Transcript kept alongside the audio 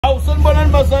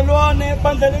Sanibonani bazalwane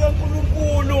bandla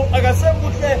likaNkulunkulu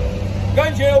akasebuhle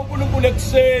kanje uNkulunkulu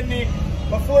ekuseni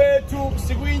bafowethu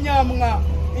sikuyinyanga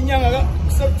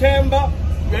September.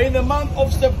 We are in the month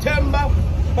of September,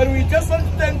 but we just want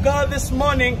to thank God this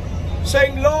morning,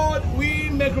 saying, Lord, we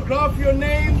magnify your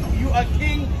name. You are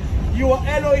King, you are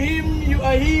Elohim, you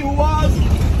are He who was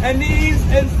and is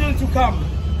and still to come.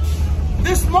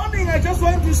 This morning I just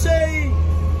want to say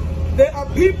there are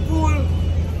people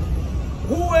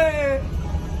who were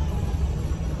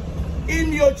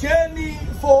in your journey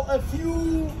for a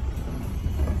few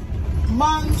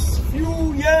months,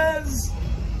 few years,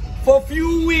 for a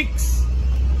few weeks.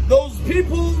 Those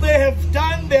people, they have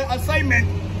done their assignment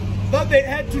that they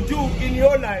had to do in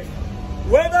your life.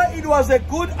 Whether it was a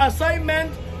good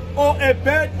assignment or a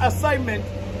bad assignment,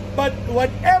 but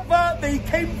whatever they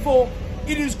came for,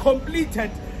 it is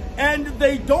completed, and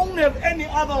they don't have any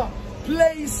other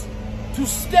place to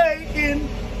stay in,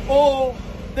 or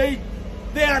their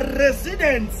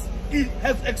residence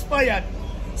has expired.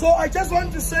 So I just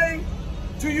want to say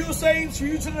to you saints, to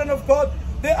you children of God,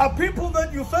 there are people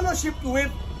that you fellowshiped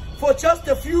with for just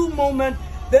a few moments.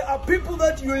 There are people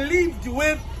that you lived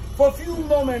with for a few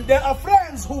moments. There are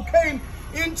friends who came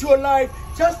into your life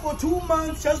just for 2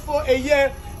 months, just for a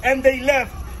year, and they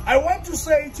left. I want to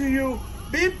say to you,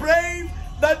 be brave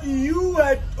that you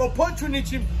had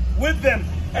opportunity with them.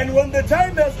 And when the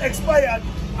time has expired,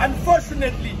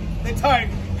 unfortunately, the time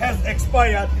has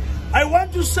expired. I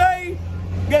want to say,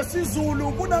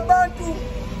 ngesizulu kunabantu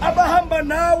abahamba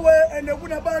nawe and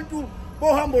kunabantu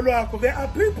bohambo lwakho. There are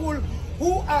people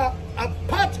who are a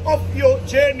part of your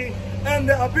journey, and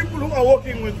there are people who are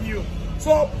working with you.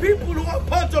 So people who are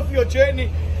part of your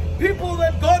journey, people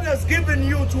that God has given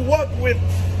you to work with,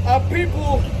 are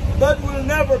people that will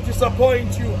never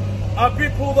disappoint you, are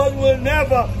people that will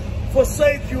never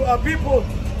forsake you, are people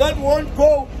that won't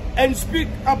go and speak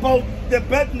about the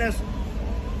badness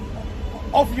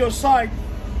of your side.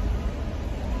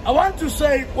 I want to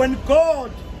say, when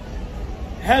God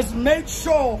has made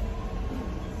sure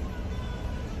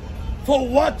for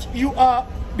what you are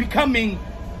becoming,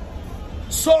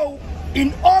 so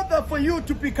in order for you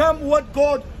to become what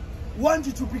God wants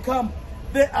you to become,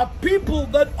 there are people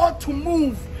that ought to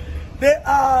move. There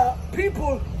are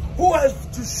people who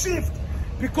have to shift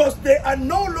because they are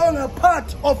no longer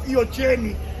part of your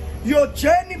journey. Your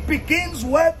journey begins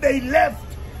where they left.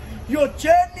 Your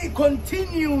journey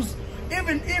continues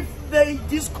even if they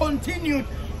discontinued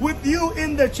with you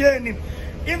in the journey.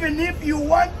 Even if you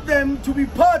want them to be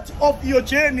part of your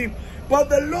journey, but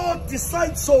the Lord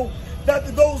decides so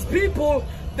that those people,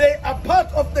 they are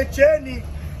part of the journey,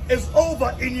 is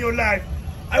over in your life.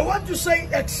 I want to say,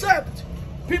 accept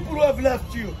people who have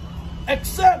left you.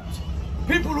 Accept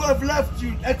people who have left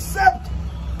you. Accept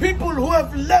people who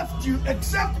have left you.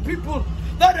 Accept people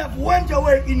that have went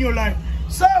away in your life.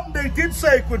 Some they did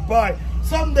say goodbye.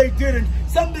 Some they didn't.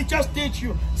 Some they just did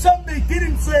you. Some they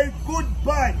didn't say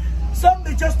goodbye. Some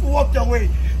they just walked away.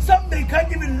 Some they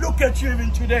can't even look at you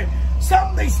even today.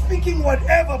 Some they speaking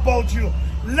whatever about you.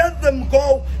 Let them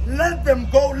go. Let them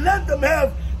go. Let them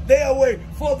have their way.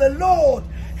 For the Lord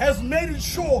has made it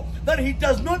sure that He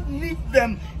does not need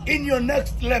them in your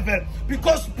next level.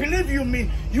 Because believe you me,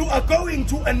 you are going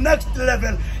to a next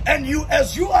level. And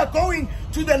as you are going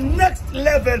to the next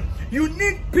level, you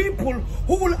need people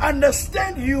who will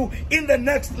understand you in the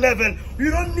next level. You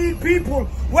don't need people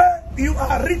where you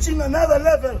are reaching another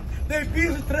level, they're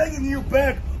busy dragging you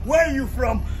back. Where are you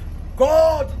from?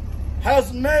 God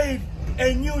has made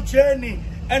a new journey,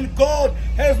 and God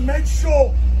has made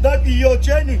sure that your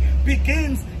journey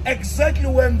begins exactly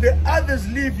when the others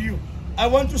leave you. I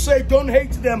want to say, don't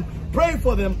hate them, pray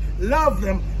for them, love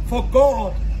them. For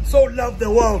God so loved the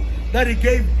world that He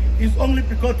gave His only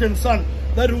begotten Son,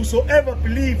 that whosoever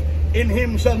believe in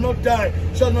Him shall not die,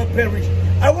 shall not perish.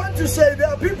 I want to say, there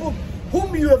are people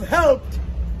whom you have helped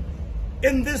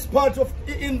in this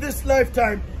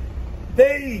lifetime.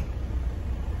 They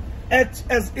act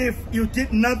as if you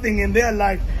did nothing in their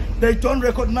life. They don't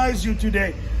recognize you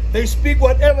today. They speak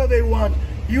whatever they want.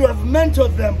 You have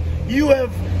mentored them. You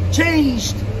have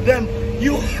changed them.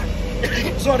 You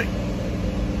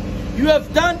you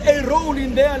have done a role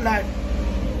in their life.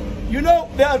 You know,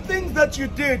 there are things that you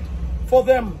did for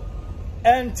them,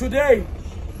 and today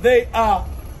they are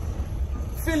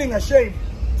feeling ashamed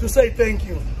to say thank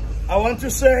you. I want to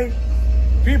say,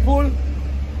 people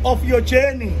of your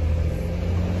journey,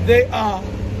 they are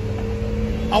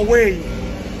away.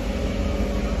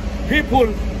 People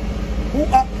who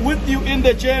are with you in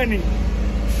the journey,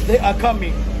 they are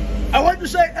coming. I want to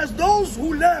say, as those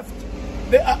who left,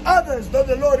 there are others that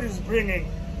the Lord is bringing.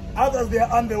 Others, they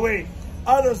are on the way.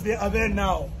 Others, they are there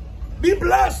now. Be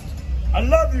blessed. I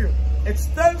love you. It's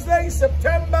Thursday,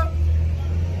 September.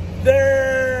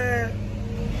 The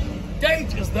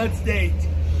date is that date.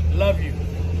 Love you.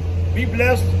 Be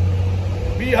blessed.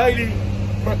 Be highly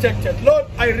protected. Lord,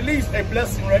 I release a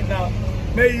blessing right now.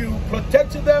 May you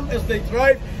protect them as they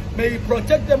drive. May you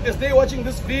protect them as they're watching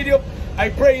this video. I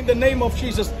pray in the name of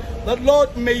Jesus that,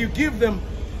 Lord, may you give them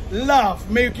love.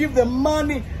 May you give them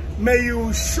money. May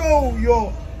you show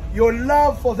your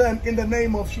love for them in the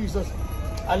name of Jesus.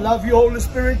 I love you, Holy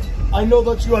Spirit. I know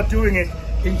that you are doing it.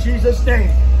 In Jesus' name.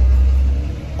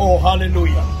 Oh,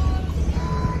 hallelujah.